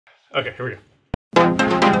Okay, here we go.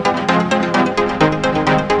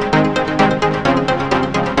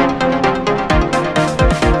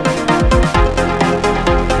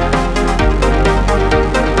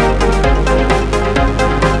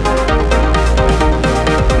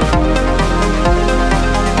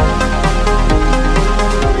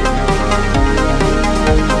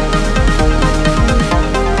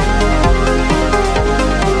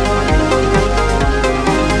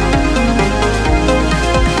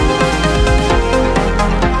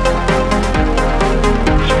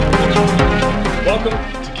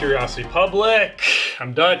 Public.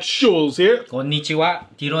 I'm Dutch. Jules here. Konnichiwa,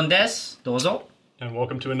 Diron desu. Dozo. And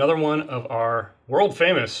welcome to another one of our world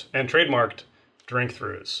famous and trademarked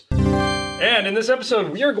drink-throughs. And in this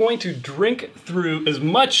episode, we are going to drink through as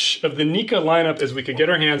much of the Nikka lineup as we could get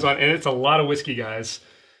our hands on, and it's a lot of whiskey, guys.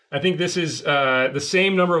 I think this is the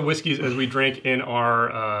same number of whiskeys as we drank in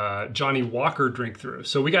our Johnny Walker drink-through.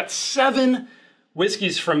 So we got 7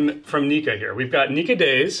 whiskeys from Nikka here. We've got Nikka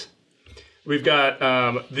Days. We've got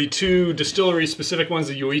the 2 distillery-specific ones,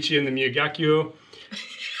 the Yoichi and the Miyagikyo.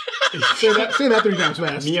 Say that 3 times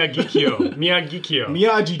fast. Miyagikyo. Miyagi-do.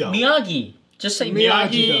 Miyagi. Just say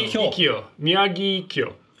Miyagi-kyo.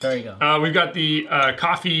 Miyagikyo. There you go. We've got the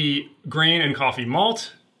coffee grain and coffee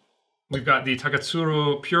malt. We've got the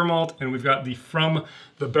Takatsuro pure malt. And we've got the From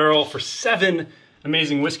the Barrel for 7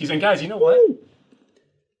 amazing whiskeys. And guys, you know what? Woo!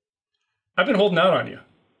 I've been holding out on you.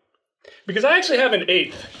 Because I actually have an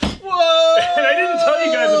 8th. Whoa! And I didn't tell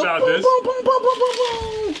you guys about this.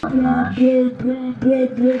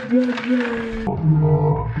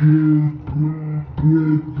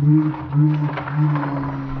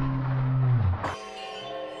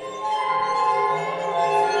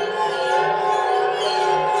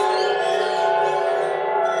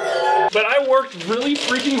 But I worked really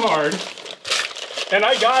freaking hard, and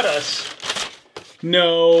I got us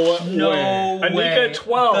No a Nikka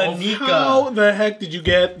 12. The Nikka. How the heck did you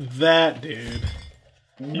get that, dude?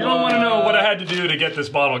 You don't want to know what I had to do to get this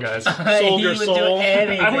bottle, guys. Sold your soul.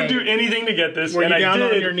 I would do anything to get this, Were and you I down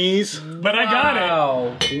did. on your knees? But I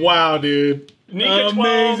got it. Wow, dude. Nikka 12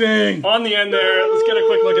 Amazing. on the end there. Let's get a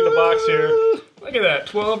quick look at the box here. Look at that,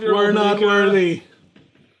 12-year-old We're not Nikka. worthy.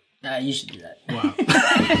 You should do that. Wow.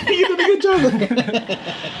 You did a good job.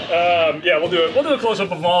 Yeah, we'll do it. We'll do a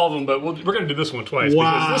close-up of all of them, but we're going to do this one twice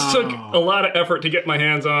because this took a lot of effort to get my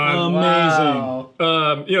hands on. Amazing.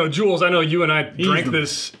 Wow. You know, Jules, I know you and I drank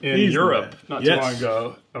this in Europe not too Yes. long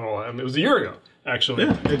ago. Oh, it was a year ago, actually.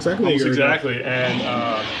 Yeah, exactly. Almost exactly. And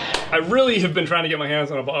I really have been trying to get my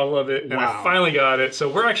hands on a bottle of it, and I finally got it. So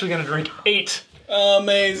we're actually going to drink 8.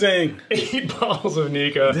 Amazing. 8 bottles of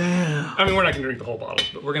Nikka. Damn. I mean, we're not going to drink the whole bottles,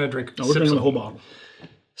 but we're going to drink No, we're sips drinking of the whole them. bottle.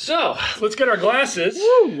 So, let's get our glasses.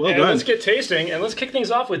 Woo, well and done. let's get tasting, and let's kick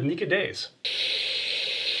things off with Nikka Days.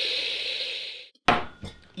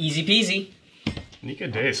 Easy peasy. Nikka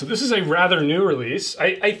Days. So this is a rather new release.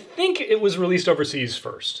 I think it was released overseas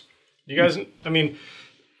first. You guys, I mean,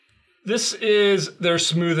 this is their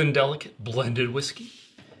smooth and delicate blended whiskey.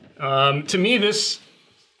 To me, this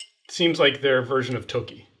seems like their version of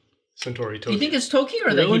Toki. Centauri Toki. Do you think it's Toki or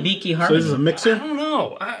Really? the Hibiki So Harmony? this is a I mixer? don't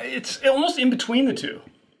know. It's almost in between the two.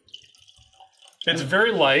 It's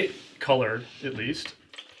very light colored, at least.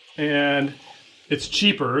 And it's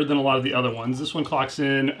cheaper than a lot of the other ones. This one clocks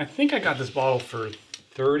in, I think I got this bottle for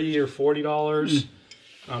 $30 or $40.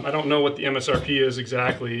 I don't know what the MSRP is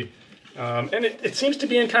exactly. And it seems to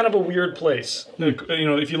be in kind of a weird place. You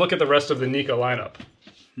know, if you look at the rest of the Nikka lineup.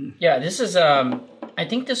 Yeah, this is, I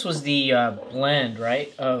think this was the blend,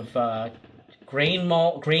 right, of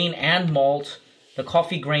grain and malt, the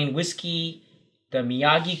coffee grain whiskey, the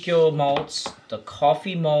Miyagi-kyo malts, the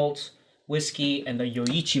coffee malt whiskey, and the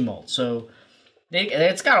Yoichi malt. So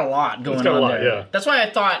it's got a lot going on got a lot, there. yeah. That's why I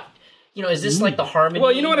thought, you know, is this like the Harmony?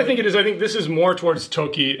 Well, you know what I think it is? I think this is more towards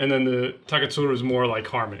Toki, and then the Takatsuru is more like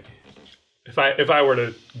Harmony. If I were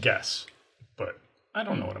to guess. But I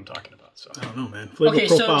don't know what I'm talking about. So I don't know, man. Flavor Okay,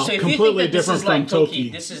 profile so if you think completely that this different is like from Toki, Toki.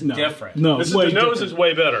 this is No. different. No, this is, way the nose different. is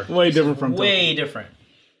way better. Way different from Toki. Way different.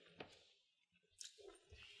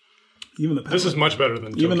 Even the palate. This is much better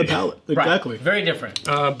than Toki. Even the palate. Exactly. Right. Very different.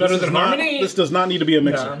 Better This than is not- Harmony? This does not need to be a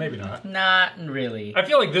mixer. No, maybe not. Not really. I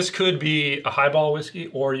feel like this could be a highball whiskey,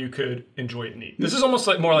 or you could enjoy it neat. This is almost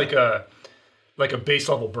like more like a base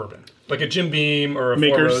level bourbon, like a Jim Beam or a Four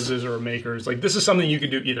Makers. Roses or a Makers. Like this is something you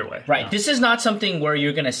could do either way. Right. This is not something where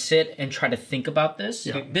you're going to sit and try to think about this.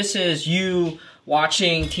 Yeah. This is you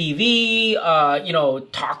watching TV, you know,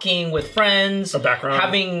 talking with friends. A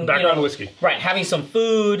background whiskey. Right. Having some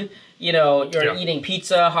food. You know, you're Yeah. eating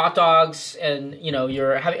pizza, hot dogs, and you know,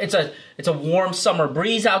 you're having it's a warm summer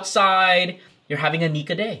breeze outside. You're having a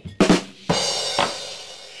Nikka day.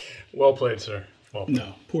 Well played, sir. Well played.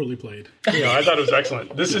 No, poorly played. No, I thought it was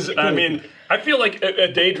excellent. This is, I mean, I feel like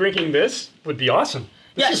a day drinking this would be awesome.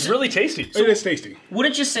 This is really tasty. It is tasty.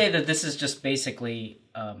 Wouldn't you say that this is just basically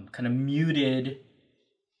kind of muted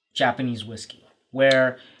Japanese whiskey,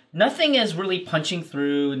 where nothing is really punching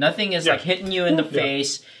through, nothing is like hitting you in the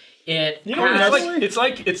face. It it's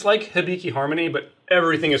like Hibiki Harmony, but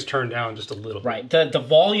everything is turned down just a little bit. Right. The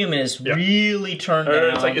volume is really turned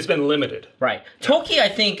down. It's like it's been limited. Right. Toki, I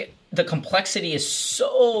think the complexity is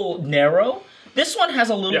so narrow. This one has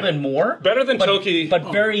a little bit more. Better than Toki.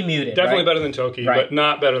 But very muted. Definitely better than Toki, but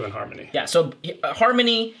not better than Harmony. Yeah, so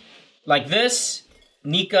Harmony, like this,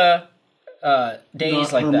 Nikka,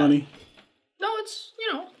 days like Harmony. that. No, it's,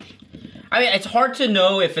 I mean, it's hard to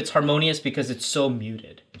know if it's harmonious because it's so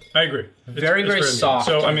muted. I agree. Very, very soft.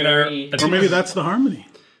 So, I mean, or maybe that's the Harmony.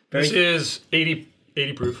 This is 80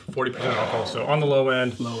 proof, 40% alcohol, so on the low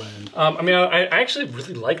end. Low end. I mean, I actually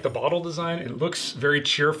really like the bottle design. It looks very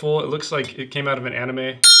cheerful. It looks like it came out of an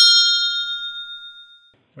anime.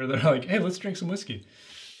 Where they're like, hey, let's drink some whiskey.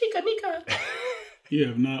 Nika. You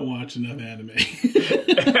have not watched enough anime.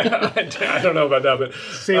 I don't know about that, but...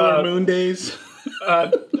 Sailor Moon days.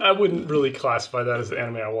 I wouldn't really classify that as the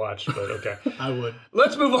anime I watched, but okay. I would.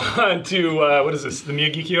 Let's move on to, what is this, the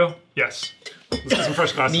Miyagi-Kyo? Yes. Let's get some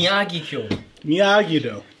fresh glasses. Miyagi-Kyo.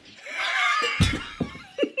 Miyagi-Do.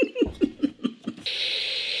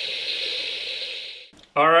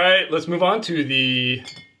 All right, let's move on to the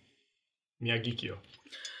Miyagi-Kyo.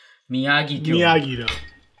 Miyagi-Kyo. Miyagi-Do.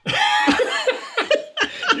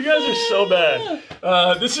 You guys are so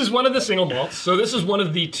bad. This is one of the single malts. So this is one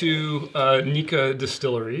of the two Nikka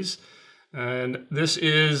distilleries. And this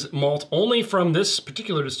is malt only from this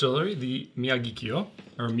particular distillery, the Miyagi-Kyo,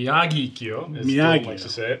 or Miyagi-Kyo, as Dylan likes to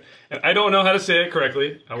say it. And I don't know how to say it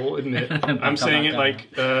correctly, I will admit. I'm saying it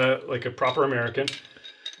like a proper American.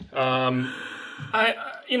 I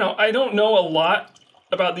don't know a lot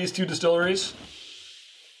about these two distilleries.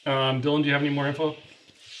 Dylan, do you have any more info?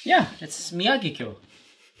 Yeah, it's Miyagi-Kyo.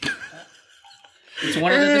 It's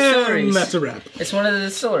one of the distilleries. That's a wrap. It's one of the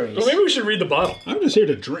distilleries. Well, maybe we should read the bottle. I'm just here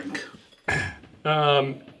to drink.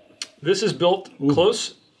 This is built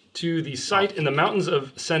close to the site in the mountains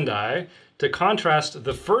of Sendai to contrast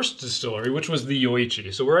the first distillery, which was the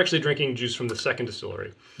Yoichi. So we're actually drinking juice from the second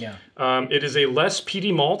distillery. Yeah. It is a less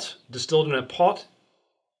peaty malt distilled in a pot,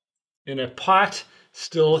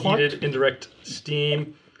 still heated indirect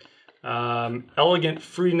steam. Elegant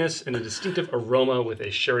freeness and a distinctive aroma with a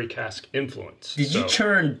sherry cask influence. Did you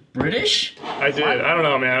turn British? I did. I don't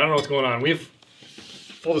know, man. I don't know what's going on.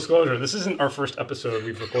 Full disclosure, this isn't our first episode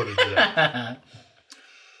we've recorded today.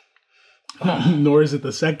 Nor is it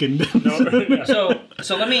the second. No,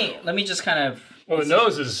 So let me just kind of. Well, the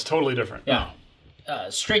nose is totally different. Yeah.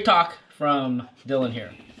 Straight talk from Dylan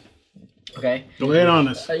here. Okay. Lay it on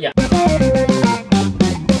us. Yeah.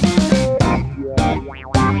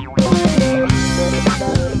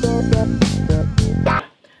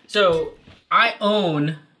 So I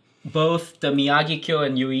own both the Miyagi-Kyo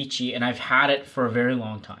and Yoichi, and I've had it for a very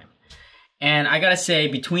long time. And I gotta say,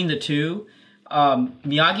 between the two,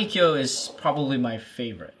 Miyagi-Kyo is probably my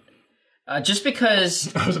favorite. Just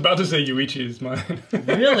because... I was about to say Yoichi is mine.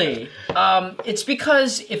 Really? It's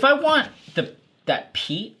because if I want that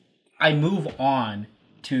peat, I move on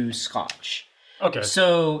to Scotch. Okay.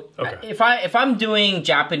 So if I'm doing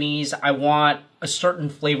Japanese, I want a certain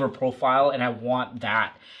flavor profile, and I want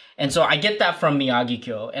that. And so I get that from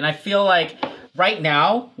Miyagi-Kyo. And I feel like right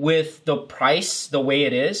now, with the price the way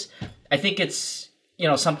it is, I think it's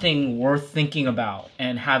something worth thinking about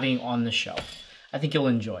and having on the shelf. I think you'll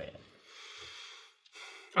enjoy it.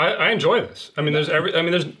 I enjoy this. I mean,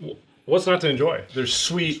 there's what's not to enjoy? There's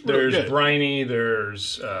sweet, there's briny,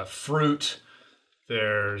 there's fruit,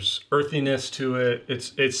 there's earthiness to it.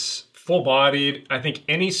 It's full-bodied. I think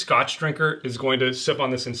any Scotch drinker is going to sip on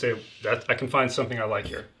this and say, that I can find something I like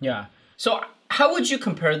here. Yeah. So how would you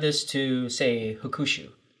compare this to, say, Hakushu?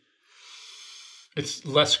 It's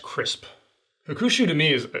less crisp. Hakushu to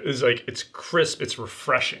me is like, it's crisp, it's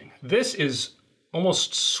refreshing. This is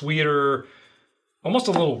almost sweeter, almost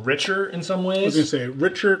a little richer in some ways. I was going to say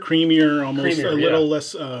richer, creamier, almost a little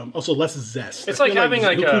less, also less zest. It's like having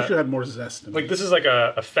like Hakushu had more zest. Like this is like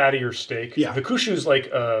a fattier steak. Yeah. Hakushu is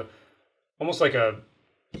like almost like a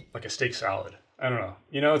steak salad. I don't know.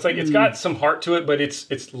 It's like it's got some heart to it, but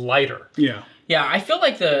it's lighter. Yeah. Yeah, I feel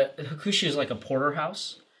like the Hakushu is like a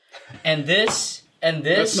porterhouse, and this.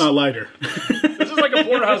 That's not lighter. This is like a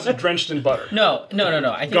porterhouse drenched in butter. No.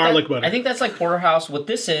 I think garlic butter. I think that's like porterhouse. What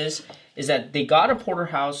this is that they got a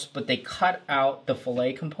porterhouse, but they cut out the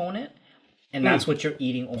fillet component, and that's what you're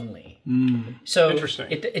eating only. So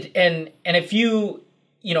interesting. And if you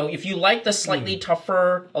like the slightly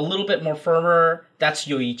tougher, a little bit more firmer, that's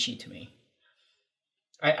Yoichi to me.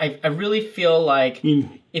 I really feel like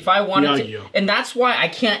if I wanted to, and that's why I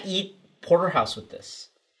can't eat porterhouse with this.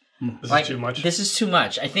 This is too much. This is too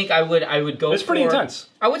much. I think I would go. It's pretty intense.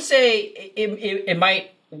 I would say it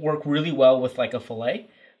might work really well with like a fillet,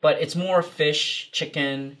 but it's more fish,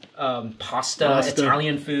 chicken, pasta,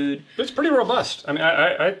 Italian food. It's pretty robust. I mean,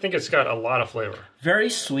 I think it's got a lot of flavor.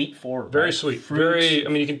 Very sweet forward. Very sweet. Fruit. I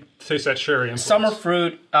mean, you can taste that cherry influence. Summer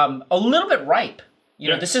fruit, a little bit ripe. You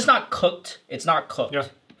know, this is not cooked. It's not cooked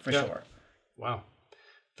for sure. Wow.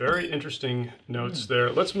 Very interesting notes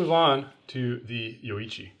there. Let's move on to the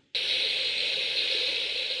Yoichi.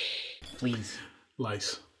 Please.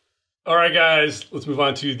 Lice. All right, guys, let's move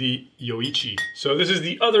on to the Yoichi. So this is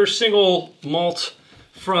the other single malt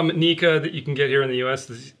from Nikka that you can get here in the U.S.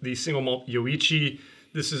 The single malt Yoichi.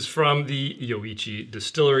 This is from the Yoichi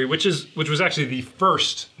distillery, which was actually the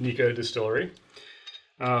first Nikka distillery.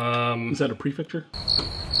 Is that a prefecture?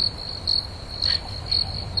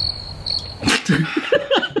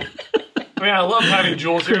 I mean, I love having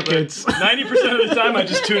Jules here, but 90% of the time I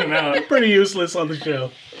just tune him out. Pretty useless on the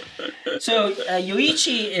show. So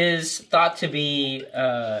Yoichi is thought to be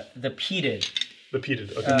the peated. The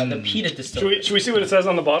peated. Okay. The peated distillery. Should we see what it says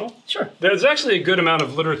on the bottle? Sure. There's actually a good amount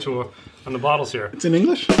of literature on the bottles here. It's in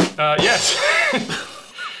English? Yes.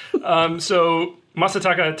 So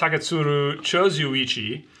Masataka Takatsuru chose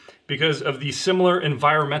Yoichi because of the similar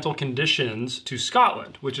environmental conditions to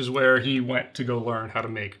Scotland, which is where he went to go learn how to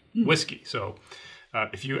make whiskey. So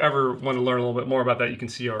if you ever want to learn a little bit more about that, you can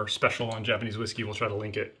see our special on Japanese whiskey. We'll try to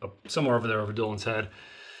link it up somewhere over there over Dylan's head.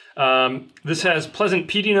 This has pleasant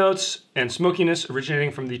peaty notes and smokiness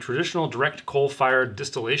originating from the traditional direct coal-fired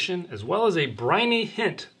distillation, as well as a briny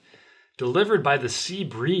hint delivered by the sea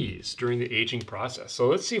breeze during the aging process. So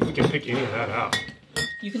let's see if we can pick any of that out.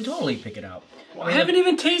 You can totally pick it out. Well, I haven't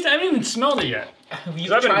even smelled it yet.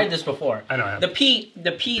 You've tried this before. I know I have. The peat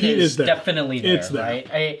is definitely there, it's there,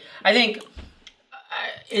 right? I think,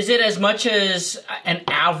 is it as much as an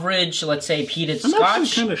average, let's say, peated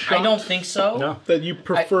Scotch? Kind of shocked I don't think so. No. That you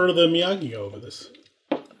prefer the Miyagi over this.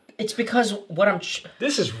 It's because what I'm...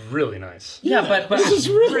 This is really nice. Yeah, but this is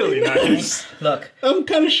really nice. Look. I'm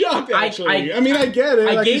kind of shocked, actually. I mean, I get it.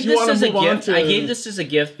 I gave this as a gift. I gave this as a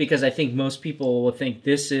gift because I think most people will think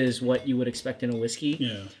this is what you would expect in a whiskey.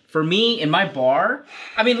 Yeah. For me, in my bar...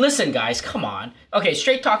 I mean, listen, guys, come on. Okay,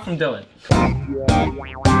 straight talk from Dylan.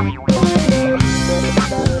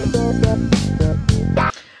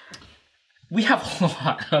 We have a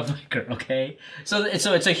lot of liquor, okay? So it's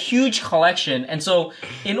a huge collection. And so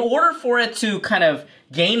in order for it to kind of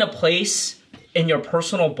gain a place in your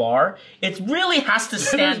personal bar, it really has to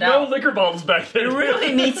stand out. There's no liquor bottles back there. It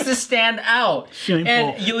really needs to stand out. Shameful.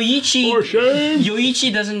 And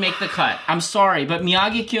Yoichi doesn't make the cut. I'm sorry, but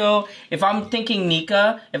Miyagi-Kyo, if I'm thinking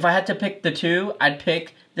Nikka, if I had to pick the two, I'd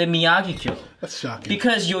pick the Miyagi-Kyo. That's shocking.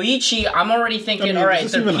 Because Yoichi, I'm already thinking, all right,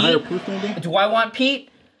 is this even higher proof, maybe? Do I want peat?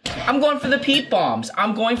 I'm going for the peat bombs.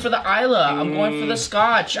 I'm going for the Isla. I'm going for the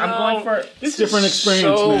Scotch. I'm going for... It's different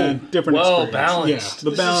experience, man. Different experience. Balanced. Yeah,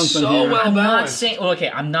 the balance in so here. well I'm not balanced. saying... Okay,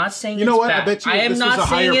 I'm not saying you know it's what? bad. I bet you I if am this not was a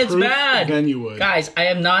saying higher it's proof, bad. then you would. Guys, I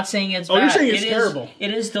am not saying it's bad. Oh, you're saying it's terrible.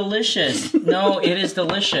 It is delicious. No, it is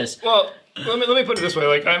delicious. Well, let me put it this way.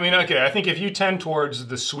 Like, I mean, okay, I think if you tend towards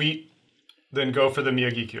the sweet, then go for the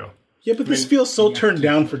Miyagi-Kyo. Yeah, but this feels so turned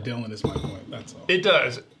down for Dylan is my point. That's all. It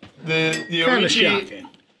does. The Yoichi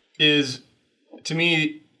is... To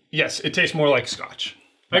me, yes, it tastes more like Scotch.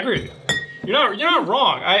 I agree with you. You're not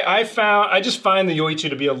wrong. I just find the Yoichi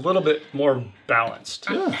to be a little bit more balanced.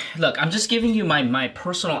 Yeah. Look, I'm just giving you my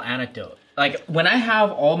personal anecdote. Like, when I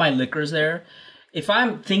have all my liquors there, if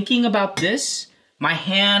I'm thinking about this, my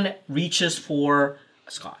hand reaches for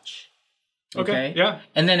a Scotch. Okay, yeah.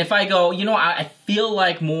 And then if I go, I feel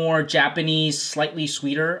like more Japanese, slightly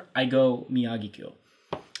sweeter, I go Miyagi-Kyo.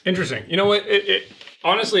 Interesting. You know what?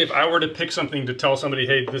 Honestly, if I were to pick something to tell somebody,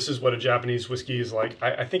 hey, this is what a Japanese whiskey is like,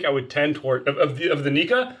 I think I would tend toward, of the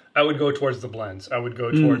Nikka, I would go towards the blends. I would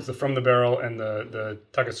go towards the From the Barrel and the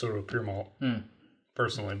Takatsuru Pure Malt,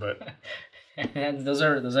 personally. But those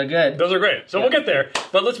are good. Those are great. So we'll get there.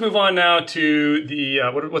 But let's move on now to the,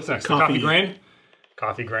 what's next? Coffee. The coffee grain?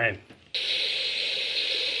 Coffee grain.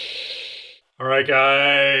 All right,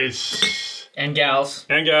 guys. And gals.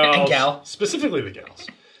 And gals. And gal. Specifically the gals.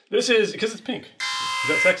 This is, because it's pink. Is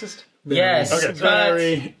that sexist? Yes. Okay.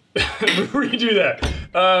 Sorry. Redo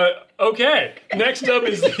that. Okay. Next up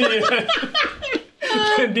is the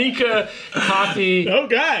Nikka coffee.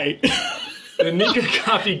 Okay. the Nikka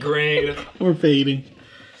coffee grain. We're fading.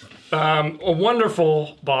 A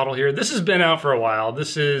wonderful bottle here. This has been out for a while.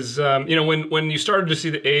 This is, when you started to see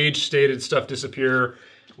the age-stated stuff disappear,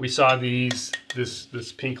 we saw this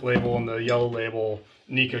pink label and the yellow label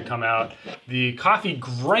Nikka come out. The coffee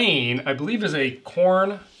grain, I believe, is a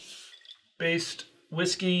corn-based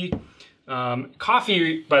whiskey.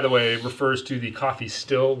 Coffee, by the way, refers to the coffee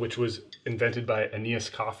still, which was invented by Aeneas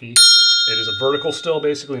Coffee. It is a vertical still,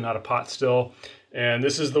 basically, not a pot still. And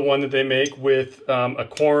this is the one that they make with a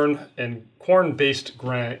corn-based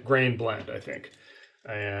grain blend, I think.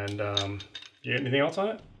 And you got anything else on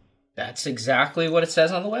it? That's exactly what it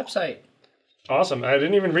says on the website. Awesome. I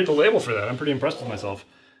didn't even read the label for that. I'm pretty impressed with myself.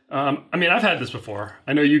 I've had this before.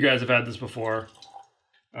 I know you guys have had this before.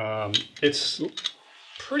 It's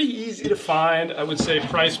pretty easy to find. I would say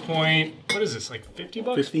price point, what is this, like 50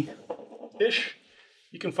 bucks? 50-ish.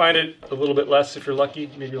 You can find it a little bit less if you're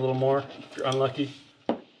lucky, maybe a little more if you're unlucky.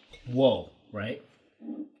 Whoa, right?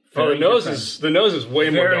 The nose is way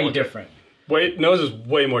more delicate. Very different. Nose is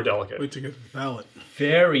way more delicate. Wait to get the palate.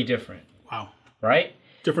 Very different. Wow. Right?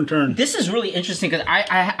 Different turn. This is really interesting because I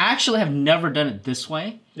actually have never done it this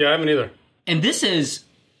way. Yeah, I haven't either. And this is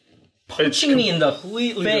punching me in the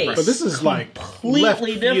face. Different. But this is like completely left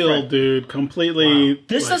different, field, dude. Completely. Wow.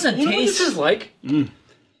 This doesn't taste. You know what this is like?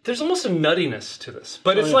 There's almost a nuttiness to this,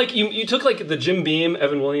 but it's like you took like the Jim Beam,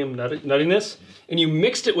 Evan Williams nuttiness, and you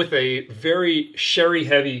mixed it with a very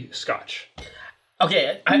sherry-heavy Scotch.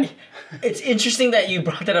 Okay, it's interesting that you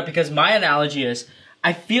brought that up because my analogy is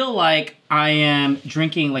I feel like I am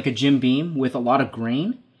drinking like a Jim Beam with a lot of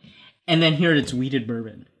grain, and then here it's wheated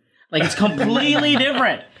bourbon. Like it's completely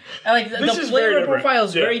different. And like the flavor profile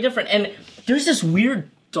is very different, and there's this weird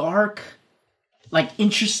dark, like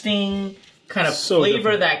interesting kind of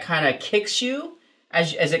flavor that kind of kicks you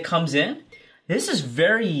as it comes in. This is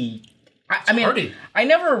very. I mean, hearty. I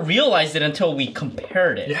never realized it until we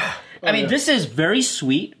compared it. Yeah. I mean, this is very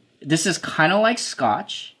sweet. This is kind of like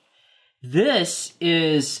Scotch. This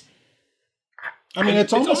is. I mean,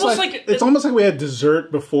 it's almost like we had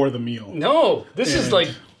dessert before the meal. No, this is like.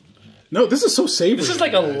 No, this is so savory. This is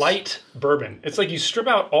like a light bourbon. It's like you strip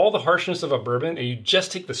out all the harshness of a bourbon and you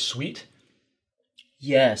just take the sweet.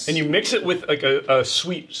 Yes. And you mix it with like a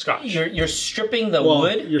sweet Scotch. You're stripping the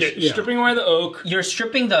wood. You're stripping away the oak. You're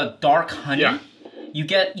stripping the dark honey. Yeah. You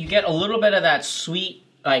get a little bit of that sweet,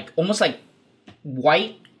 like almost like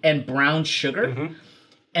white and brown sugar. Mm-hmm.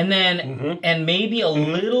 And then and maybe a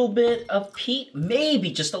little bit of peat, maybe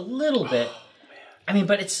just a little bit. I mean,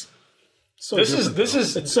 but it's so this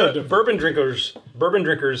is bourbon drinkers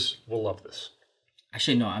will love this.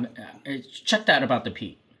 Actually, no. Check that about the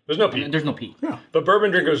peat. There's no peat. There's no peat. Yeah. But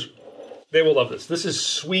bourbon drinkers, they will love this. This is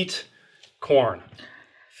sweet corn.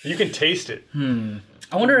 You can taste it.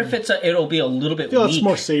 I wonder if it'll be a little bit weak. It's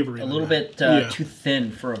more savory. A little bit too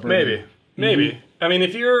thin for a bourbon. Maybe. I mean,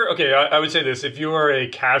 if you're I would say this: if you are a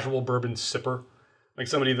casual bourbon sipper, like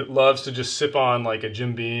somebody that loves to just sip on like a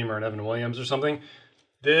Jim Beam or an Evan Williams or something,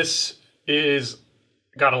 this is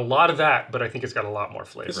got a lot of that, but I think it's got a lot more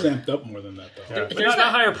flavor. It's amped up more than that, though. Yeah. But not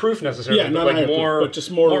higher proof necessarily. Yeah, not like higher more, proof, but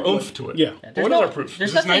just more oomph to it. Yeah. What is our proof? There's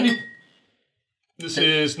Is this nothing. 90? This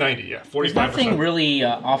is 90. Yeah, 45%. There's nothing really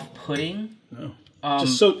off-putting. No.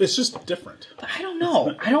 It's just different. I don't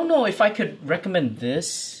know. I don't know if I could recommend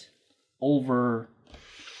this over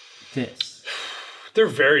this. They're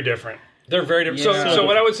very different. They're very different. Yeah. So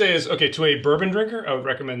what I would say is, to a bourbon drinker, I would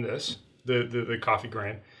recommend this, the coffee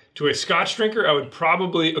grain. To a Scotch drinker, I would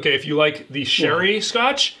probably, if you like the sherry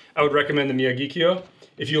Scotch, I would recommend the Miyagikyo.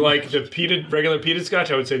 If you like the regular peated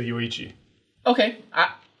Scotch, I would say the Yoichi. Okay,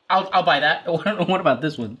 I'll buy that. What about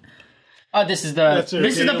this one? This is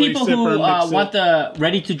the people who want the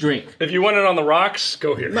ready to drink. If you want it on the rocks,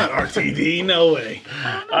 go here. Not RTD, no way.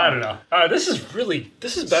 I don't know. This is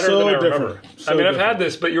better than I remember. I've had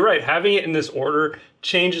this, but you're right. Having it in this order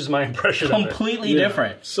changes my impression Completely of it.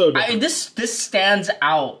 different. So different. This stands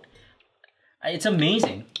out. It's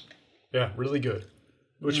amazing. Yeah, really good.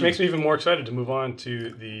 Which makes me even more excited to move on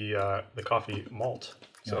to the coffee malt.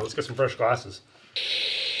 So let's get some fresh glasses.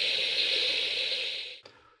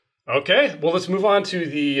 Okay, well, let's move on to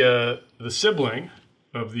the sibling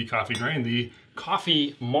of the coffee grain, the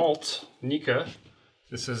coffee malt Nikka.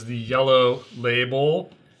 This is the yellow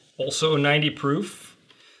label, also 90 proof.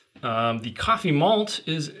 The coffee malt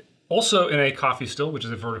is also in a coffee still, which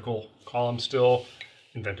is a vertical column still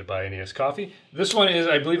invented by Aeneas Coffee. This one is,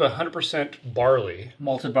 I believe, 100% barley.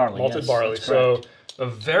 Malted barley. Malted barley. So a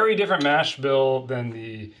very different mash bill than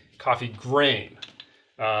the coffee grain.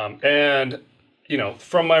 And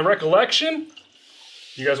from my recollection,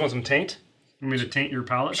 you guys want some taint? Want me to taint your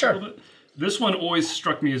palate a little bit? This one always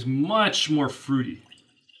struck me as much more fruity.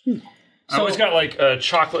 I So- always got like a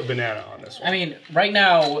chocolate banana on this one. I mean, right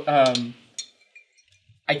now,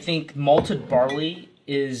 I think malted barley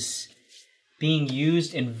is being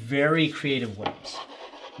used in very creative ways.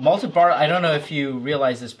 Malted barley, I don't know if you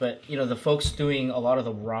realize this, but you know the folks doing a lot of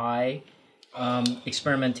the rye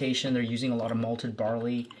experimentation, they're using a lot of malted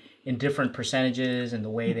barley in different percentages and the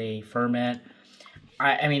way they ferment.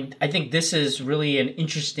 I mean, I think this is really an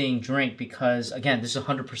interesting drink because, again, this is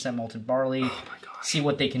 100% malted barley. Oh my gosh. See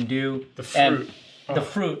what they can do. The fruit. And the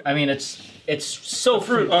fruit. I mean, it's so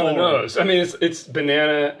fruit on the forward. nose. I mean, it's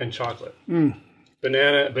banana and chocolate.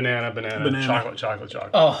 Banana, chocolate.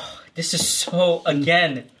 Oh, this is so,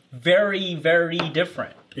 again, very, very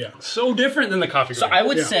different. Yeah. So different than the coffee So grain.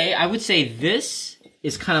 I would say this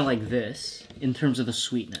is kind of like this in terms of the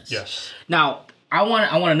sweetness. Yes. Now, I want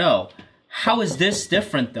to know, how is this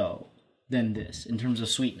different though than this in terms of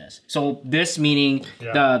sweetness? So this meaning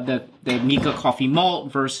the Nikka coffee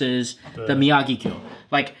malt versus the Miyagi-Kyo.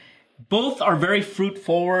 Like both are very fruit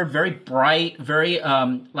forward, very bright, very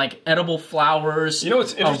like edible flowers. You know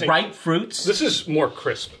what's interesting? Ripe fruits. This is more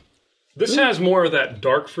crisp. This has more of that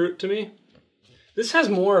dark fruit to me. This has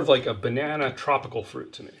more of like a banana tropical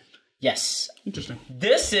fruit to me. Yes. Interesting.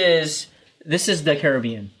 This is the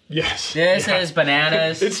Caribbean. Yes. This is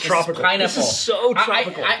bananas. It's tropical. This is pineapple. This is so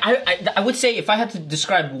tropical. I would say if I had to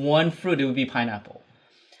describe one fruit, it would be pineapple.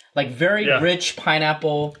 Like very rich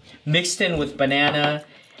pineapple mixed in with banana.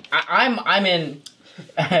 I'm in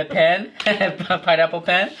pen pineapple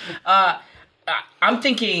pen. I'm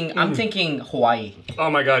thinking Hawaii. Oh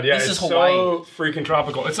my god, yeah, This it's is Hawaii. so freaking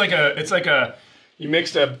tropical. It's like a you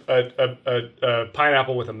mixed a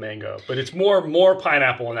pineapple with a mango, but it's more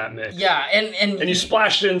pineapple in that mix. Yeah, and you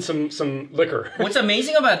splashed in some liquor. What's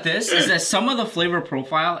amazing about this is that some of the flavor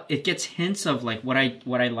profile, it gets hints of like what I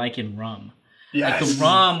like in rum. Yes. Like the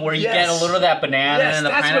rum where you get a little of that banana and the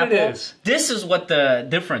that's pineapple. what it is. This is what the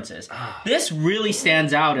difference is. This really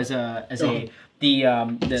stands out as the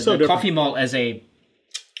coffee malt as a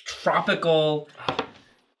tropical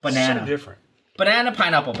banana. So different. Banana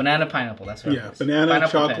pineapple. That's what it is. Banana,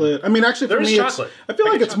 Pineapple chocolate. I mean, actually, for There's me, chocolate. I feel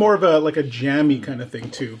Like like a it's more of a jammy kind of thing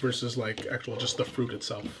too, versus like actual just the fruit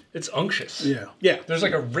itself. It's unctuous. Yeah. There's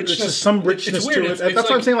like a There's richness. just some richness it's weird. to it. It's That's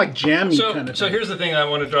what I'm saying, like jammy kind of. So thing. here's the thing I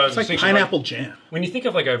want to draw. It's like pineapple jam. When you think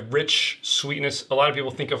of like a rich sweetness, a lot of people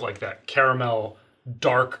think of like that caramel,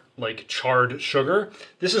 dark, like charred sugar.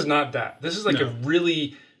 This is not that. This is like a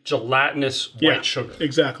really gelatinous white sugar.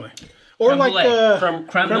 Exactly. Or Creme like brulee.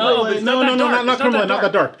 creme No, brulee. it's No, not that dark. not It's creme not brulee, not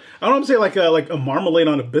that dark. I don't want to say like a marmalade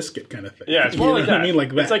on a biscuit kind of thing. Yeah, it's more You like know that. what I mean, like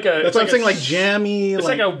that. It's like that's what I'm saying, like jammy. It's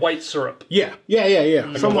like a white syrup. Yeah.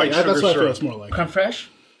 Something like that. That's what I feel it's more like. Creme fraiche?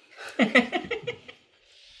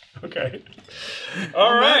 Okay.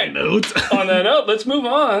 All right. On that note, let's move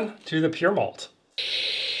on to the pure malt.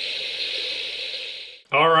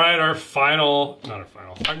 All right, our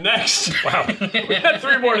next. Wow, we had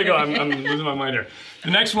 3 more to go. I'm losing my mind here.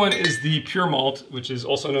 The next one is the pure malt, which is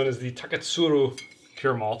also known as the Taketsuru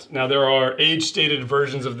pure malt. Now, there are age-stated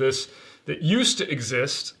versions of this that used to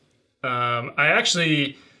exist. I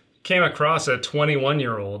actually came across a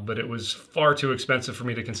 21-year-old, but it was far too expensive for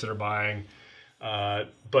me to consider buying.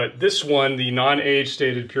 But this one, the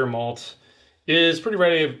non-age-stated pure malt, is pretty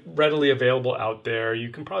readily available out there. You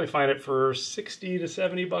can probably find it for $60 to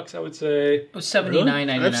 $70, I would say. It was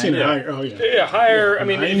 $79.99. I've seen it higher. Oh yeah. Yeah, higher. I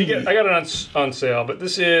mean, if you get, I got it on sale, but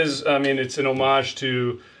this is, I mean, it's an homage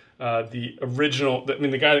to the original. I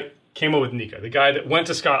mean, the guy that came up with Nikka, the guy that went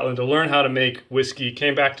to Scotland to learn how to make whiskey,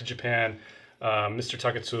 came back to Japan, Mr.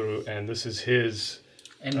 Taketsuru, and this is his.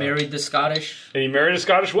 And married the Scottish. And he married a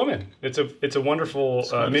Scottish woman. It's a wonderful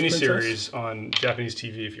miniseries princess? on Japanese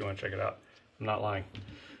TV if you want to check it out. I'm not lying.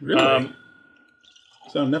 Really?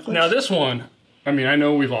 So Netflix. Now this one, I mean, I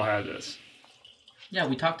know we've all had this. Yeah,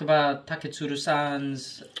 we talked about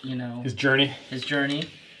Taketsuru-san's, His journey.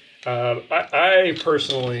 I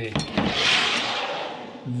personally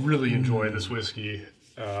really enjoy this whiskey.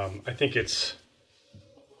 I think it's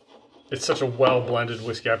such a well-blended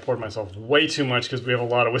whiskey. I poured myself way too much because we have a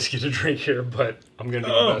lot of whiskey to drink here, but I'm going to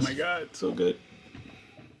do my best. Oh my god, so good.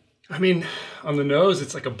 I mean, on the nose,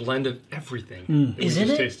 it's like a blend of everything. Isn't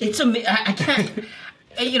it? It's I can't.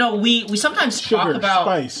 We sometimes talk Sugar, about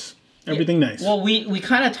spice, everything nice. Well, we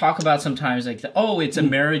kind of talk about sometimes like, it's a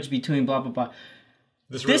marriage between blah blah blah.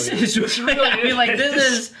 This This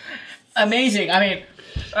is amazing. I mean,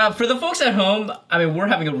 for the folks at home, I mean, we're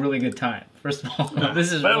having a really good time. First of all,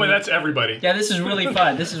 this is. By the way, that's everybody. Yeah, this is really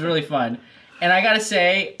fun. And I gotta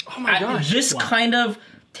say, oh my gosh, this kind of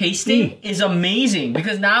tasting is amazing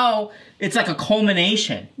because now it's like a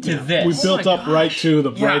culmination to this. We built up right to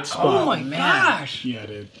the bright spot. Oh my gosh. Yeah,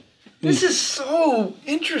 dude. This is so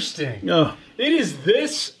interesting. Oh. It is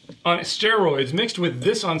this on steroids mixed with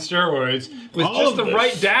this on steroids with All just of the this.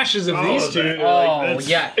 right dashes of these two. Oh,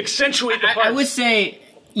 yeah. Accentuate the parts. I would say,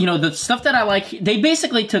 you know, the stuff that I like, they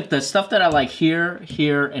basically took the stuff that I like here,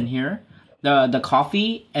 and here, the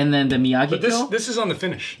coffee, and then the Miyagi. But this is on the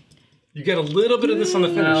finish. You get a little bit of this on the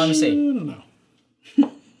finish. Let me see. I don't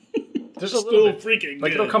know. Just a Still little bit. freaking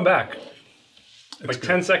Like good. it'll come back. Like good.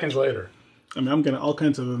 10 seconds later. I mean, I'm getting all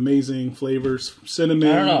kinds of amazing flavors, from cinnamon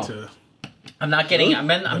I don't know. to... I'm not getting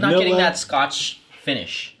that Scotch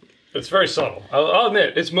finish. It's very subtle. I'll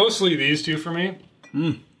admit, it's mostly these two for me.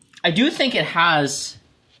 I do think it has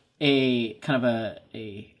a kind of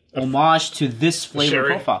a homage to this flavor sherry.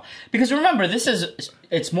 profile because remember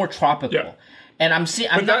it's more tropical, Yeah. and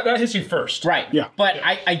But that hits you first. right. Yeah. But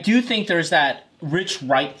I do think there's that rich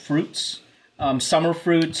ripe fruits, summer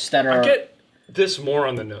fruits that are. I get this more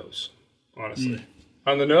on the nose, honestly.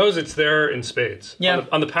 On the nose, it's there in spades. Yeah.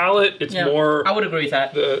 On the palate, it's more I would agree with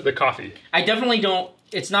that. the coffee. I definitely don't.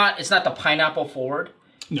 It's not the pineapple forward.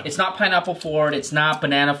 No. It's not pineapple forward. It's not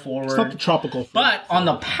banana forward. It's not the tropical fruit. But on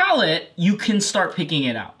the palate, you can start picking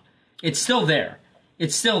it out. It's still there.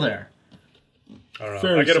 It's still there. I don't know.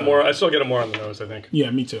 Very I still get it more on the nose, I think. Yeah,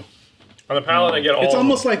 me too. On the palate, I get all It's of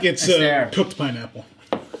almost them. like it's there. cooked pineapple.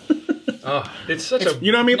 It's such a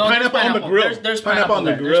You know what I mean? No, there's pineapple on the grill. There's pineapple on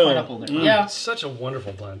the there. grill. There's pineapple there. Yeah. such a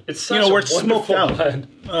wonderful blend. It's such You know, a where it's smoked wonderful out. blend.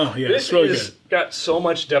 Oh, yeah, This it's really is good. got so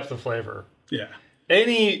much depth of flavor. Yeah.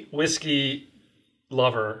 Any whiskey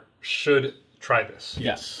lover should try this.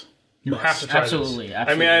 Yes. You have to try Absolutely, this.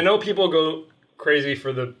 absolutely. I mean, I know people go crazy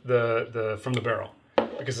for the from the barrel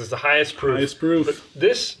because it's the highest proof. Highest proof. But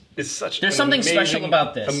this is such. There's an something amazing, special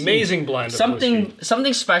about this. Amazing blend. Of whiskey.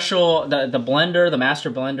 Something special. The blender, the master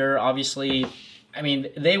blender, obviously. I mean,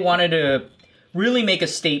 they wanted to really make a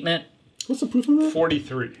statement. What's the proof on that?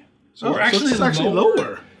 43. So Oh, we're so actually, it's actually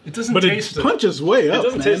lower. It doesn't But taste it punches way up. It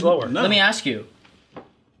doesn't man. taste lower. No. Let me ask you,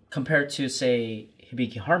 compared to say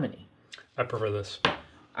Hibiki Harmony, I prefer this.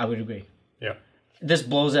 I would agree. Yeah, This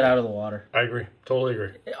blows it out of the water I agree. Totally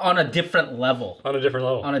agree. on a different level. On a different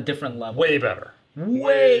level. On a different level. Way better.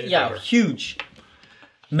 Yeah, better. huge,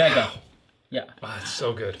 mega. Yeah, Oh, it's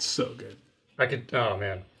so good. So good. I could. Oh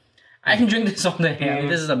man, I can drink this all day. I mean,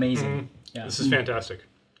 this is amazing. Yeah. this is fantastic.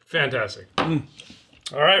 Fantastic. All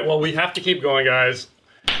right. Well, we have to keep going, guys.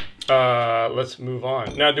 Let's move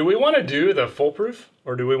on. Now, do we want to do the foolproof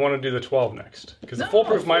or do we want to do the 12 next? Because the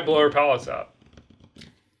foolproof might blow our palates out.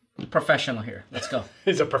 Professional here. Let's go.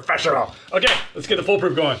 He's a professional. Okay, let's get the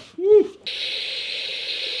foolproof going.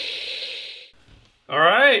 All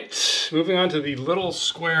right, moving on to the little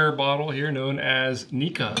square bottle here known as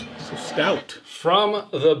Nikka So stout. from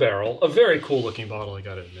the barrel. A very cool looking bottle, I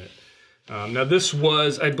gotta admit. Now this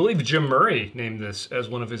was, I believe Jim Murray named this as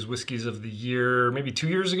one of his whiskeys of the year, maybe 2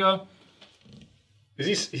 years ago.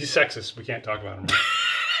 He's sexist, we can't talk about him.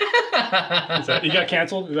 He got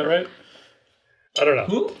canceled, is that right? I don't know.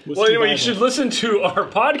 Who? Well, anyway, you should listen to our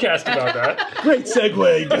podcast about that. Great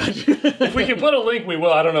segue. Gotcha. If we can put a link, we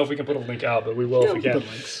will. I don't know if we can put a link out, but we will if we we'll can.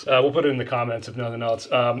 put links. We'll put it in the comments if nothing else.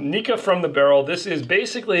 Nikka from the barrel. This is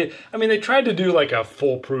basically, I mean, they tried to do like a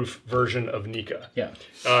foolproof version of Nikka. Yeah.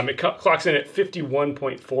 It clocks in at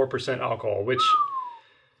 51.4% alcohol, which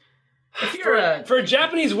If you're a for a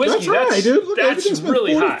Japanese whiskey, That's right, dude. Look, that's everything's been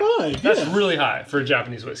really high. 45, That's yeah. really high for a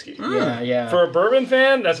Japanese whiskey. yeah. For a bourbon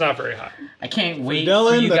fan, that's not very high. I can't wait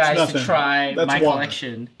Dylan, for you that's guys nothing. to try That's my water.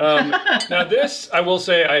 collection. Now this, I will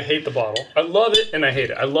say, I hate the bottle. I love it and I hate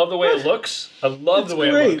it. I love the way it looks. I love the way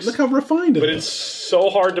it Great. looks. Look how refined it But is. it's so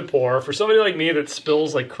hard to pour. For somebody like me that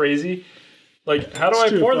spills like crazy, like, how do I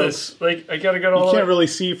true, pour folks. this? Like, I gotta get all You the way. can't really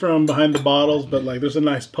see from behind the bottles, but like there's a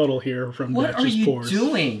nice puddle here from What are Dutch's you pours.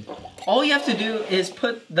 doing? All you have to do is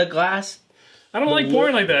put the glass. I don't like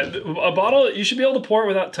pouring like that. A bottle, you should be able to pour it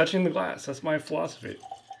without touching the glass. That's my philosophy.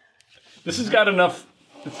 This has got enough.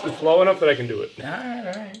 It's low enough that I can do it. All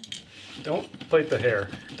right. Don't plate the hair.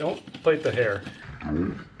 Don't plate the hair.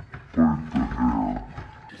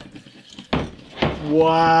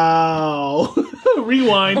 Wow.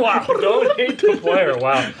 Rewind. Wow! Don't hate the player.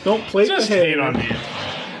 Wow! Don't plate Just the hate hair. on these.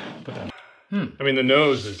 Put that. I mean, the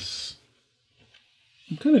nose is.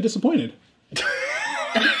 I'm kind of disappointed.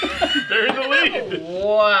 There's the lead.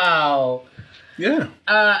 Wow. Yeah.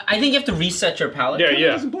 I think you have to reset your palate. Yeah,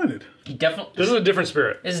 yeah. Disappointed. You definitely. This is a different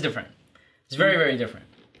spirit. This is different. It's very, very different.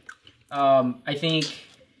 I think.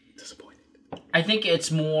 Disappointed. I think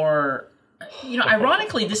it's more. You know,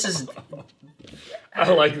 ironically, this is. I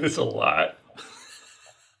like this a lot.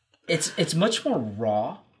 It's much more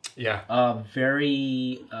raw. Yeah.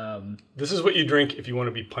 Very. This is what you drink if you want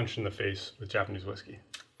to be punched in the face with Japanese whiskey.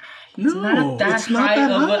 It's not that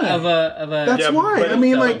high. Of a That's why. I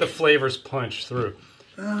mean, like the flavors punch through.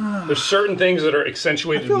 There's certain things that are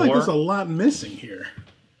accentuated I feel more. like there's a lot missing here.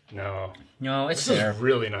 No, it's this there. is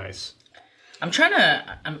really nice. I'm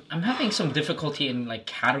having some difficulty in like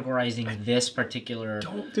categorizing this particular.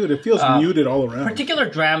 Dude, it feels muted all around. Particular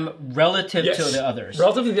dram relative to the others.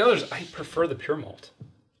 Relative to the others, I prefer the pure malt.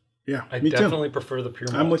 Yeah, I me definitely too. prefer the pure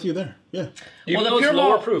malt. I'm with you there. Yeah. Even the though pure it's lower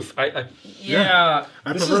malt proof. I This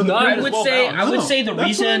prefer is the not pure as would well say balanced. I would say the that's what I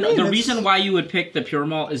reason mean. the That's- reason why you would pick the pure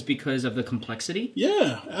malt is because of the complexity.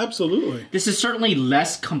 Yeah, absolutely. This is certainly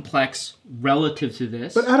less complex relative to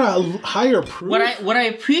this. But at a higher proof. What I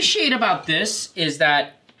appreciate about this is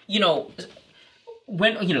that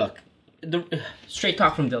when look, the straight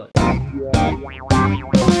talk from Dylan.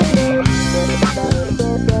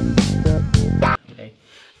 Okay.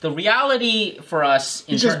 The reality for us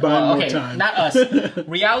in just buying more time. not us.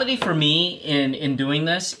 Reality for me in doing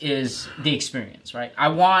this is the experience, right? I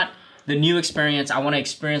want the new experience. I want to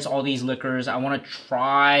experience all these liquors. I want to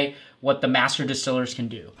try what the master distillers can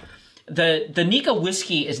do. The Nikka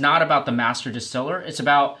whiskey is not about the master distiller. It's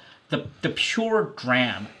about the pure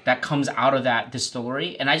dram that comes out of that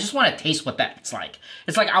distillery, and I just want to taste what that's like.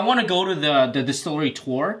 It's like I want to go to the distillery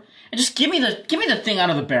tour and just give me the thing out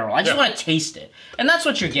of the barrel. I just want to taste it, and that's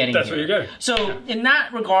what you're getting. That's here. what you're getting. So in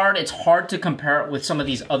that regard, it's hard to compare it with some of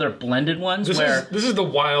these other blended ones. This is the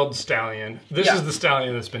wild stallion. This is the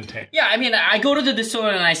stallion that's been tamed. Yeah, I mean, I go to the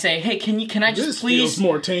distillery and I say, "Hey, can I just this please?" feels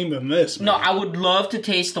more tame than this. Man. No, I would love to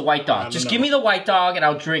taste the white dog. Just know. give me the white dog and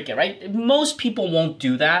I'll drink it, right? Most people won't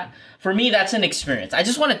do that. For me, that's an experience. I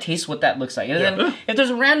just want to taste what that looks like. And then if there's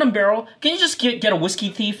a random barrel, can you just get a whiskey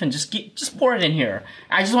thief and just pour it in here?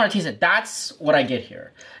 I just want to taste it. That's what I get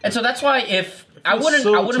here. And so that's why if I wouldn't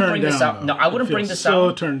bring this out. No, I wouldn't bring this out.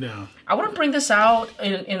 So turned down. I wouldn't bring this out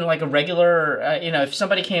in like a regular, if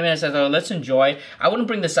somebody came in and said, "Oh, let's enjoy," I wouldn't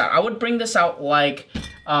bring this out. I would bring this out like,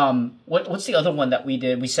 what's the other one that we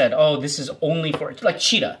did? We said, "Oh, this is only for," like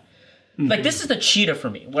Cheetah. Mm-hmm. Like this is the Cheetah for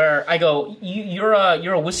me, where I go, you're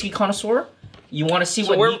a whiskey connoisseur. You want to see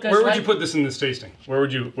what Nikka's where would like? you put this in this tasting? Where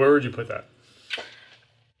would you put that?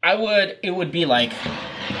 It would be like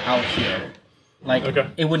out here. Like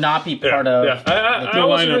it would not be part of. Yeah, I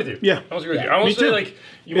almost agree with you. Yeah, I almost agree with you. I almost say like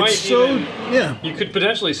you you could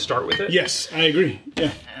potentially start with it. Yes, I agree.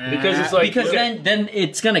 Yeah, because it's like then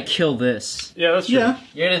it's gonna kill this. Yeah, that's true. Yeah.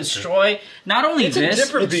 You're gonna destroy not only it's this. A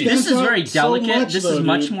different beast. This is very delicate. So much, this is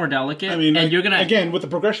much more delicate. I mean, and you're gonna again with the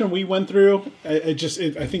progression we went through. I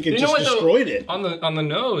think it just destroyed it. On the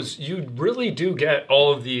nose, you really do get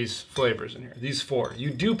all of these flavors in here. These four, you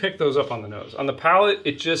do pick those up on the nose. On the palate,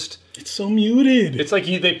 it's so muted. It's like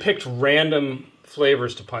they picked random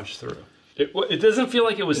flavors to punch through. It doesn't feel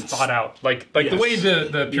like it was thought out. Like the way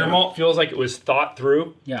the pure malt feels like it was thought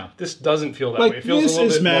through. Yeah. This doesn't feel that like, way. It feels a little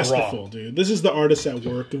bit masterful, more raw. dude. This is the artist at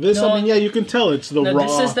work. You can tell it's the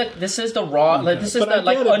raw. This is the raw. Like, this is the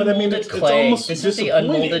unmolded clay. This is the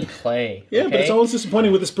unmolded clay. Yeah, but it's almost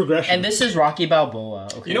disappointing with this progression. And this is Rocky Balboa.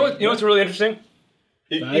 Okay. You know what's really interesting?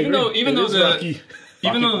 Even though the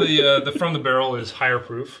from the barrel is higher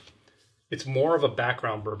proof, it's more of a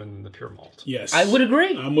background bourbon than the pure malt. Yes, I would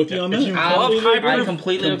agree. I'm with you on that. If you love high proof, I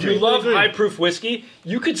completely agree. If you love high proof whiskey,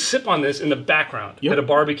 you could sip on this in the background at a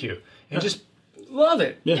barbecue and just love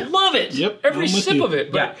it. Yeah. Love it. Yep, Every I'm with sip you. of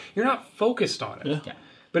it, but you're not focused on it. Yeah.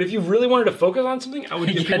 But if you really wanted to focus on something, I would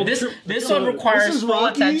give people this one requires this is full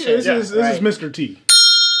Rocky. attention. This is Mr. T.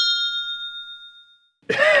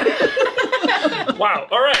 Wow.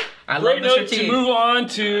 All right. Great love Mr. note T. to move on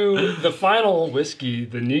to the final whiskey,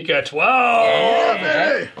 the Nikka 12.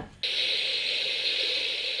 Hey.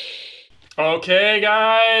 Okay,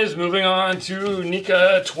 guys, moving on to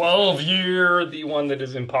Nikka 12 year, the one that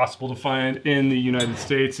is impossible to find in the United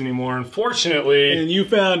States anymore. Unfortunately, And you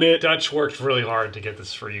found it. Dutch worked really hard to get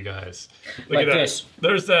this for you guys. Look Like at that. this.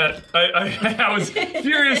 There's that. I was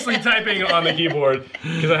furiously typing on the keyboard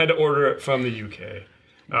because I had to order it from the UK.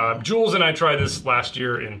 Jules and I tried this last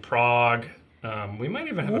year in Prague. We might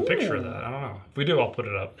even have a picture of that. I don't know. If we do, I'll put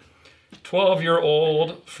it up.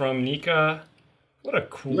 12-year-old from Nikka. What a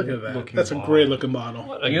cool Look at that. looking That's bottle. a great looking bottle.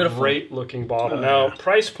 What a Beautiful. great looking bottle. Now,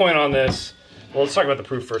 price point on this. Well, let's talk about the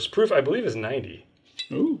proof first. Proof, I believe, is 90.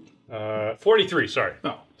 Ooh. 43, sorry.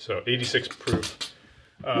 Oh. So 86 proof.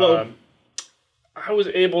 Well, I was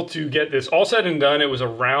able to get this all said and done. It was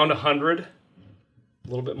around 100, a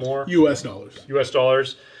little bit more. US dollars. US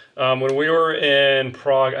dollars. When we were in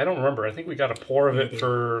Prague, I don't remember. I think we got a pour of it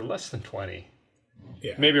for less than 20.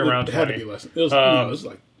 Yeah. Maybe around It had to 20. be less. It was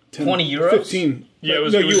like 20 euros? 15. Yeah, it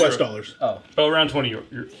was US Euro. dollars. Oh. Oh, around 20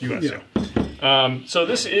 US. Yeah. So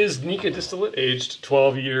this is Nikka distillate, aged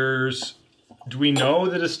 12 years. Do we know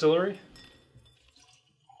the distillery?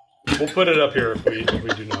 We'll put it up here if we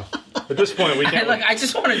do know. At this point, we can't. Look, I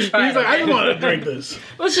just want to try He's it. like, I just want to drink this.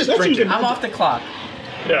 Let's just drink it. I'm off the clock.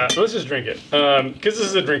 Yeah, let's just drink it. Because this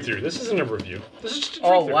is a drink through. This isn't a review. This is just a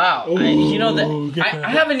drink Oh, through. wow. You know that I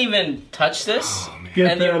haven't even touched this.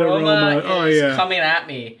 Get And the that aroma is Oh, coming at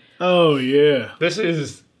me. Oh, yeah. This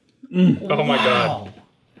is. Oh my god.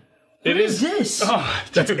 What is this? Oh,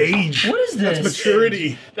 That's age. What is this? That's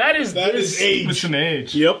maturity. that is age. with some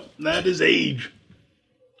age. Yep, that is age.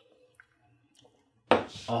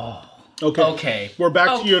 Oh. Okay. We're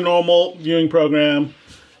back to your normal viewing program.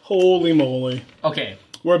 Holy moly. Okay.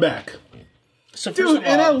 We're back. So first Dude, of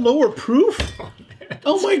and all, at lower proof?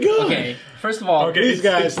 Oh my god. okay. First of all, Okay. These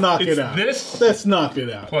guys knock it out. This Let's knock it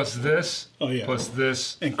out. plus this. Oh, yeah. Plus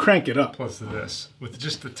this. And crank it up. Plus this. With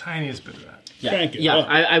just the tiniest bit of that. yeah, crank it yeah, up.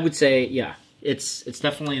 I would say it's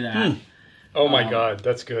definitely that. Oh my god,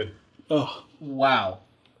 that's good. Oh. Wow.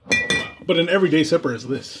 But an everyday sipper is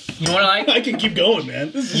this. You know what I like? I can keep going,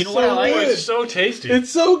 man. This is You know what I like? good. It's so tasty.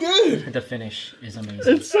 It's so good. The finish is amazing.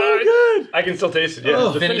 It's so good. I can still taste it. Yeah,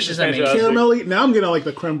 Oh. the Finish finish is is amazing. fantastic. Caramelly. Now I'm getting like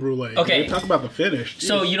the creme brulee. Okay. Talk about the finish.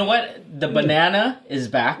 So you know what? The banana is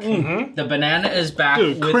back. The banana is back.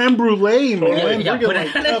 Dude, with, creme brulee, man. yeah, We're getting,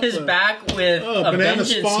 like, banana up is the- back with Oh, a Banana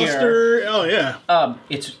vengeance here. Foster. Oh, yeah.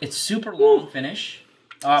 It's super long finish.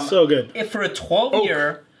 So good. If for a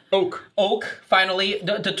 12-year oak, finally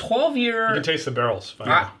the 12-year, You can taste the barrels.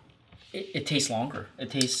 Finally. it tastes longer. It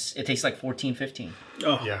tastes like 14, 15.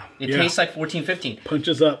 Oh, Yeah. It Yeah. tastes like 14, 15.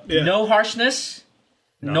 Punches up. Yeah. No harshness,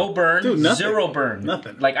 no burn, Dude, nothing. zero burn.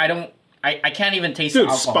 Nothing. Like I can't even taste Dude,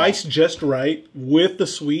 alcohol. spiced just right with the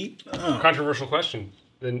sweet. Oh. Controversial question.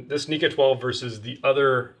 Then this Nikka 12 versus the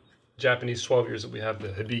other Japanese 12 years that we have, the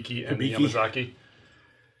Hibiki and the Hibiki. Yamazaki.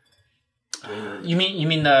 You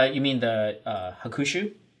mean the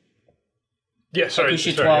Hakushu? Yeah, sorry.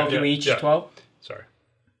 Hakushu sorry, 12, yeah, Yoichi yeah. 12. Sorry.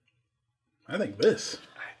 I think this.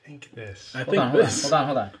 I think this. I Hold on, think this.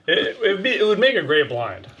 hold on. It would make a great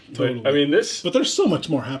blind. Totally. But, I mean, this But there's so much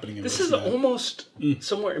more happening in this. is man. almost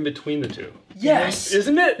somewhere in between the two. Yes.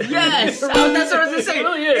 Isn't it? Yes, that's what I was gonna say. It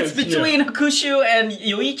really is. It's between Hakushu and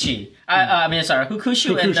Yoichi. I mean, sorry,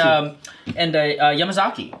 Hakushu. and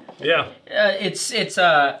Yamazaki. Yeah.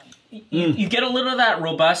 You get a little of that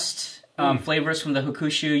robust flavors from the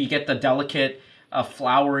Hakushu. You get the delicate,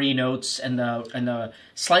 flowery notes and the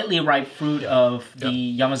slightly ripe fruit of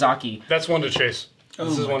the Yamazaki. That's one to chase.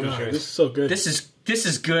 This is Oh my one God, to This is chase. so good. This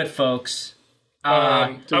is good, folks. I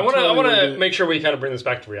want totally to worth it. make sure we kind of bring this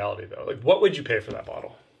back to reality, though. Like, what would you pay for that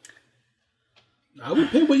bottle? I would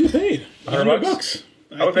pay what you paid. $100 bucks?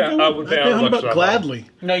 I would pay think $100 for that bottle. gladly.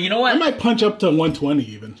 No, you know I what? might punch up to 120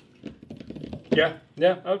 even.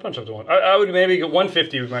 Yeah, I would punch up to one. I would maybe get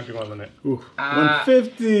 150. Might be my limit. Ooh,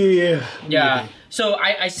 150. Yeah. So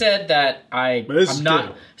I said that But this is I'm not.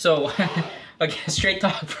 good. So okay, straight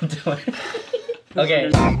talk from Dylan. Okay.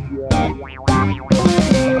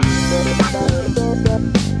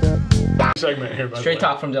 Segment here, by the Straight way.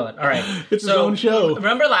 talk from Dylan. All right. It's his own show.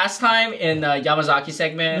 Remember last time in the Yamazaki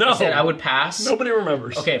segment, I No. said I would pass? Nobody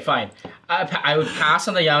remembers. Okay, fine. I would pass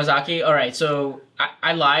on the Yamazaki. All right, so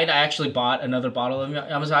I lied. I actually bought another bottle of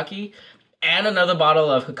Yamazaki and another bottle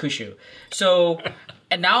of Hakushu. So,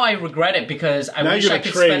 and now I regret it because I Now wish you're I gonna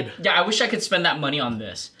could trade. spend. Yeah, I wish I could spend that money on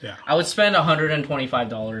this. Yeah. I would spend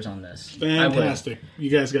 $125 on this. Fantastic. You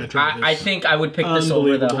guys got to try this. I think I would pick this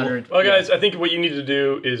over the Unbelievable. 100. Well, guys, I think what you need to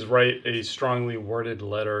do is write a strongly worded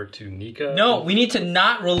letter to Nikka. No, we need to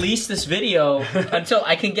not release this video until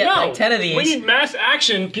I can get like 10 of these. We need mass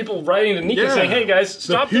action. People writing to Nikka Yeah. saying, "Hey, guys, The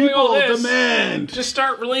stop doing all people this. demand. Just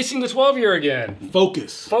start releasing the 12-year again.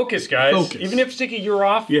 Focus. Focus, guys. Focus. Even if you take a year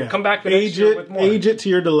off, Yeah. come back the next age year it, with more." Age it to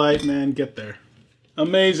your delight, man. Get there.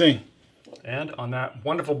 Amazing. And on that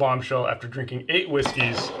wonderful bombshell, after drinking 8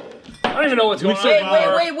 whiskeys, I don't even know what's going on.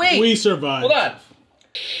 survived. Wait. We survived. Hold on.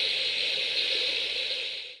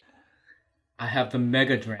 I have the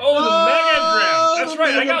Mega Drink. Oh, the Mega Dram. That's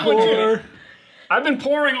right. I got one Pour. too. I've been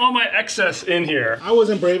pouring all my excess in here. I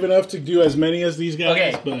wasn't brave enough to do as many as these guys,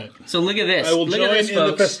 Okay. but So look at this. I will look join at this, in the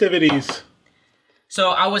folks. festivities. So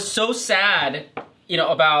I was so sad,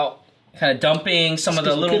 about kind of dumping some of the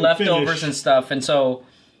because we little couldn't leftovers finish. and stuff, and so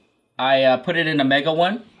I put it in a Mega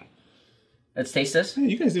one. Let's taste this. Hey,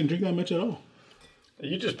 you guys didn't drink that much at all.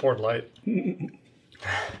 You just poured light.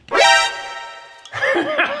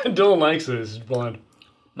 Dylan likes this blend.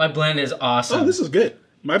 My blend is awesome. Oh, this is good.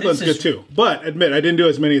 My blend's good too, but admit I didn't do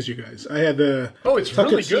as many as you guys. I had the it's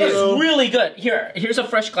really good. It's really good. Here's a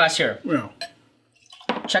fresh glass here. Yeah.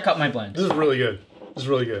 Check out my blend. This is really good. This is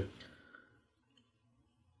really good.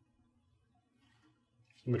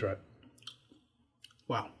 Let me try it.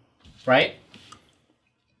 Wow. Right?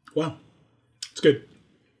 Wow. It's good.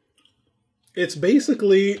 It's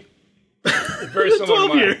basically very similar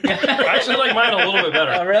to mine. I actually like mine a little bit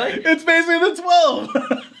better. Oh, really? It's basically the 12.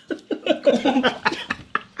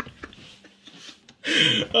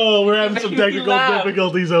 Oh, we're having some technical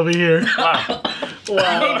difficulties over here. Wow.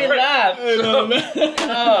 Wow. Made me laugh.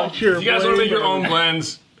 Sure, if you guys want to make your own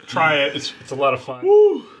blends, try it. It's a lot of fun.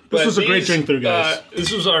 Woo. This was a great drink through, guys.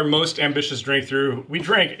 This was our most ambitious drink through. We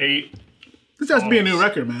drank 8. This has to be a new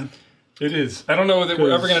record, man. It is. I don't know that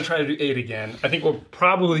we're ever going to try to do 8 again. I think we'll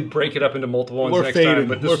probably break it up into multiple ones next time.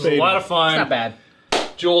 But this was a lot of fun. It's not bad.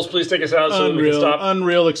 Jules, please take us out so that we can stop.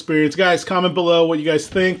 Unreal experience. Guys, comment below what you guys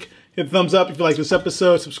think. Hit the thumbs up if you like this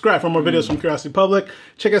episode. Subscribe for more videos from Curiosity Public.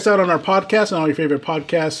 Check us out on our podcast on all your favorite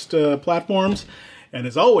podcast platforms. And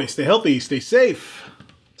as always, stay healthy, stay safe.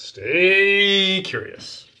 Stay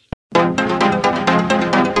curious.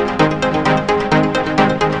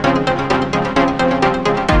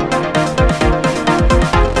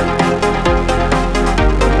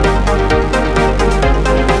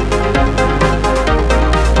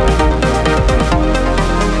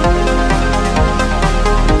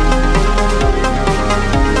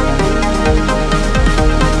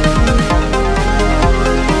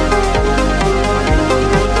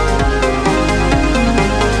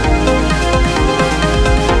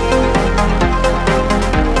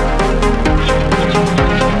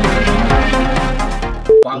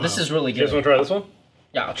 This is really good. You guys want to try this one?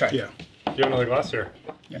 Yeah, I'll try it. Yeah. Do you have another glass here?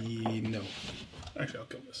 Yeah. No. Actually, I'll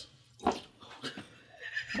kill this.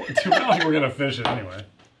 It's not like we're going to finish it anyway.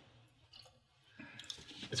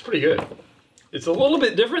 It's pretty good. It's a little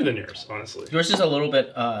bit different than yours, honestly. Yours is a little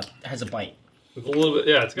bit, has a bite. It's a little bit,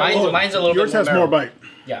 yeah. It's got mine's a little yours bit more has more bite.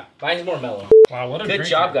 Yeah, mine's more mellow. Wow, what a Good drink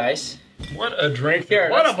job, here. guys. What a drink. Here,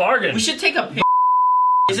 what a bargain. We should take a picture.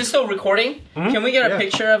 Is this still recording? Can we get a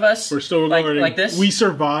picture of us? We're still recording. Like this? We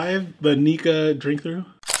survived the Nikka drink through.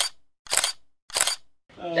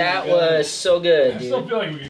 That was so good, I dude. still feel like we